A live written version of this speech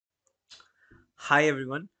Hi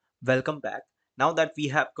everyone, welcome back. Now that we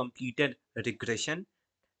have completed regression,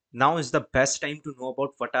 now is the best time to know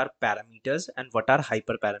about what are parameters and what are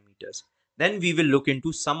hyperparameters. Then we will look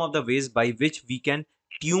into some of the ways by which we can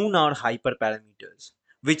tune our hyperparameters,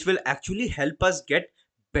 which will actually help us get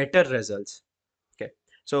better results. Okay,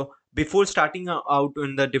 so before starting out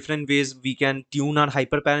in the different ways we can tune our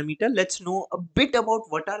hyperparameter, let's know a bit about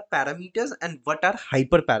what are parameters and what are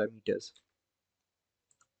hyperparameters.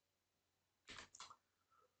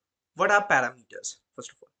 What are parameters?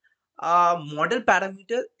 First of all, a model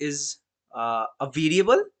parameter is a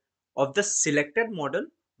variable of the selected model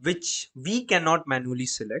which we cannot manually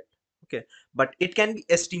select. Okay, but it can be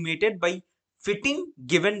estimated by fitting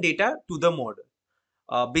given data to the model.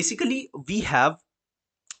 Basically, we have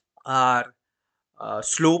our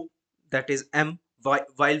slope, that is m.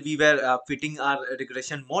 While we were fitting our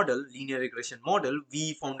regression model, linear regression model,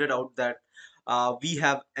 we found it out that we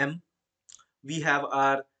have m, we have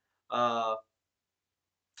our uh,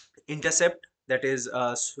 intercept, that is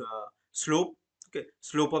slope. Okay,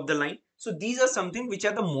 slope of the line. So these are something which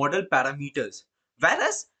are the model parameters,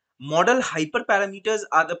 whereas model hyperparameters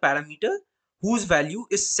are the parameter whose value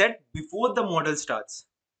is set before the model starts.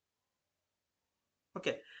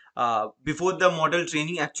 Okay, before the model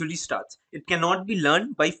training actually starts, it cannot be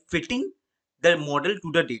learned by fitting the model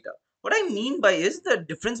to the data. What I mean by is the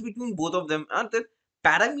difference between both of them are the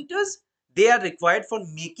parameters, they are required for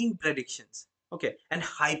making predictions. Okay, and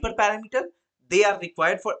hyperparameter, they are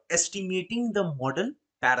required for estimating the model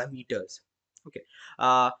parameters. Okay,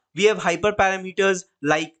 we have hyperparameters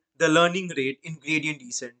like the learning rate in gradient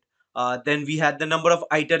descent. Then we had the number of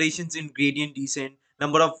iterations in gradient descent,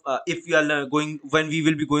 number of if we are going, when we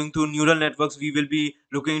will be going through neural networks, we will be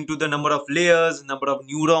looking into the number of layers, number of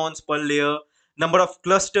neurons per layer, number of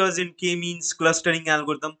clusters in k-means clustering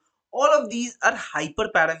algorithm. All of these are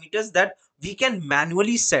hyperparameters that we can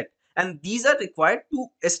manually set, and these are required to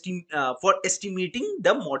for estimating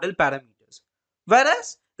the model parameters,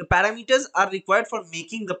 whereas the parameters are required for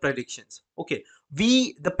making the predictions. Okay,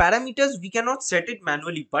 the parameters we cannot set it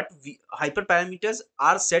manually, but hyperparameters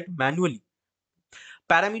are set manually.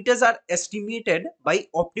 Parameters are estimated by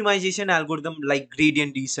optimization algorithm like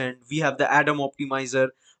gradient descent. We have the Adam optimizer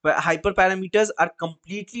where hyperparameters are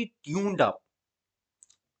completely tuned up.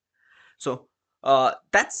 So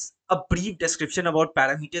that's a brief description about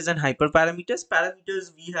parameters and hyperparameters.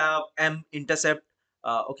 Parameters, we have M intercept,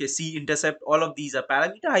 okay, C intercept. All of these are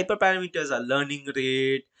parameter. Hyperparameters are learning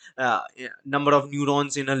rate, yeah, number of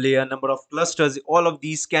neurons in a layer, number of clusters. All of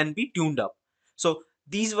these can be tuned up. So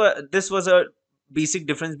this was a basic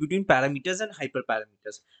difference between parameters and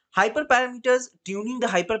hyperparameters. Hyperparameters, tuning the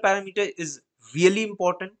hyperparameter is really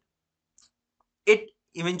important. It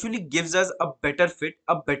eventually gives us a better fit,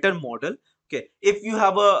 a better model. Okay, if you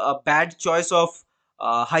have a bad choice of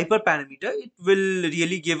hyperparameter, it will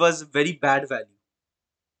really give us very bad value.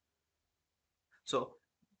 So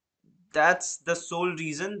that's the sole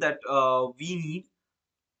reason that we need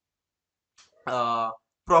uh,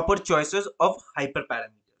 proper choices of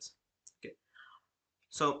hyperparameters. Okay,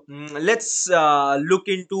 so let's look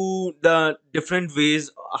into the different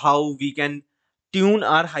ways how we can tune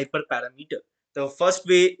our hyperparameter. The first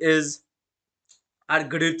way is our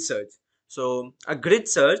grid search. So a grid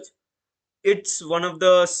search, it's one of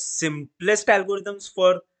the simplest algorithms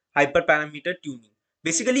for hyperparameter tuning.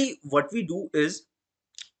 Basically, what we do is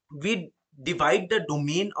we divide the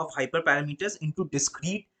domain of hyperparameters into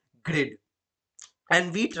discrete grid,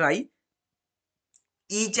 and we try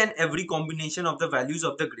each and every combination of the values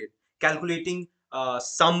of the grid, calculating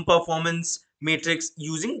some performance matrix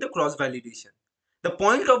using the cross validation. The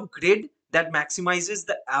point of grid that maximizes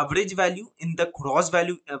the average value in the cross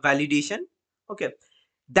value validation. Okay,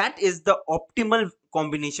 that is the optimal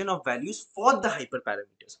combination of values for the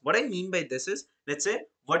hyperparameters. What I mean by this is, let's say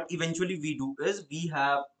what eventually we do is we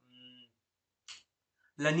have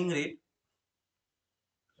learning rate.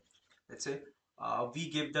 Let's say we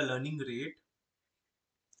give the learning rate,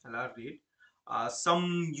 LR rate,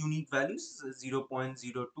 some unique values 0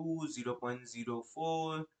 0.02, 0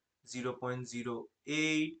 0.04, 0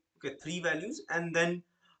 0.08. Okay, three values, and then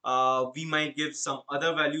we might give some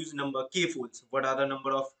other values, number k folds. What are the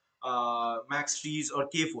number of max trees or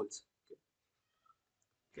k folds?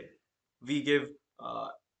 Okay, we give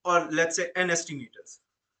or let's say n estimators.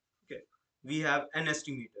 Okay, we have n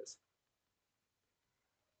estimators.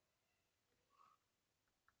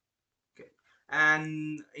 Okay,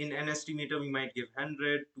 and in n estimator we might give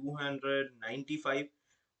 100, 200, 95.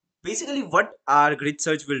 Basically what our grid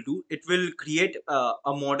search will do, it will create a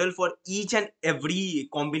model for each and every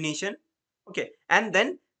combination. Okay, and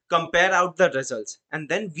then compare out the results, and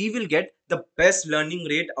then we will get the best learning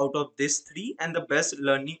rate out of this three and the best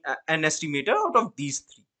learning an estimator out of these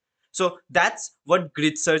three. So that's what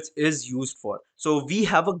grid search is used for. So we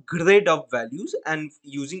have a grid of values, and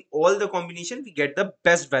using all the combination we get the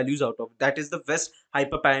best values out of it. That is the best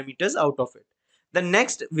hyperparameters out of it. The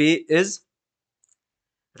next way is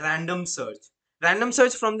random search. Random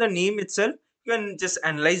search, from the name itself you can just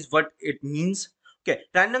analyze what it means. Okay,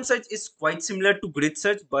 random search is quite similar to grid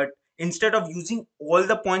search, but instead of using all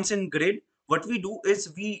the points in grid, what we do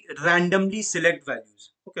is we randomly select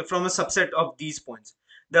values, okay, from a subset of these points.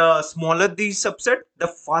 The smaller the subset, the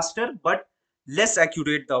faster but less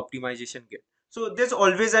accurate the optimization get. So there's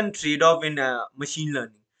always a trade-off in machine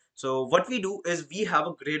learning. So what we do is we have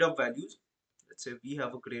a grid of values. Let's say we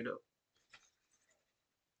have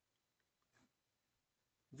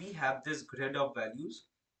this grid of values,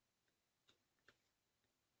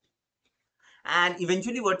 and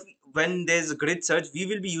eventually when there's a grid search, we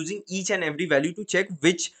will be using each and every value to check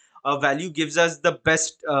which value gives us the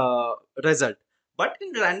best result. But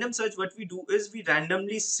in random search, what we do is we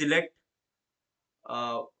randomly select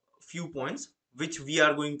few points which we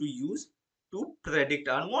are going to use to predict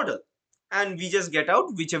our model, and we just get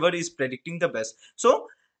out whichever is predicting the best. So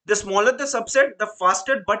the smaller the subset, the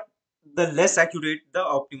faster but the less accurate the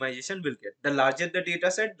optimization will get. The larger the data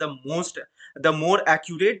set, the more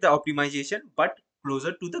accurate the optimization, but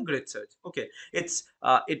closer to the grid search. Okay,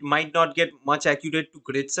 it might not get much accurate to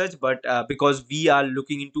grid search, but because we are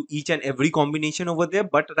looking into each and every combination over there,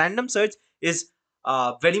 but random search is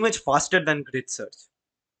very much faster than grid search.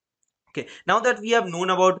 Okay, now that we have known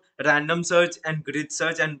about random search and grid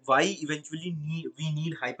search and why eventually we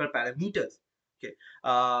need hyperparameters. Okay,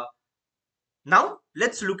 uh, now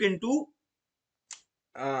let's look into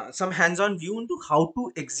some hands-on view into how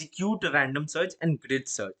to execute random search and grid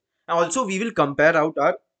search. And also we will compare out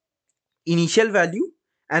our initial value,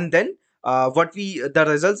 and then what we the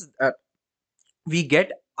results we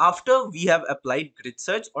get after we have applied grid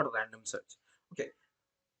search or random search. Okay,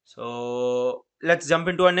 so let's jump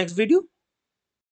into our next video.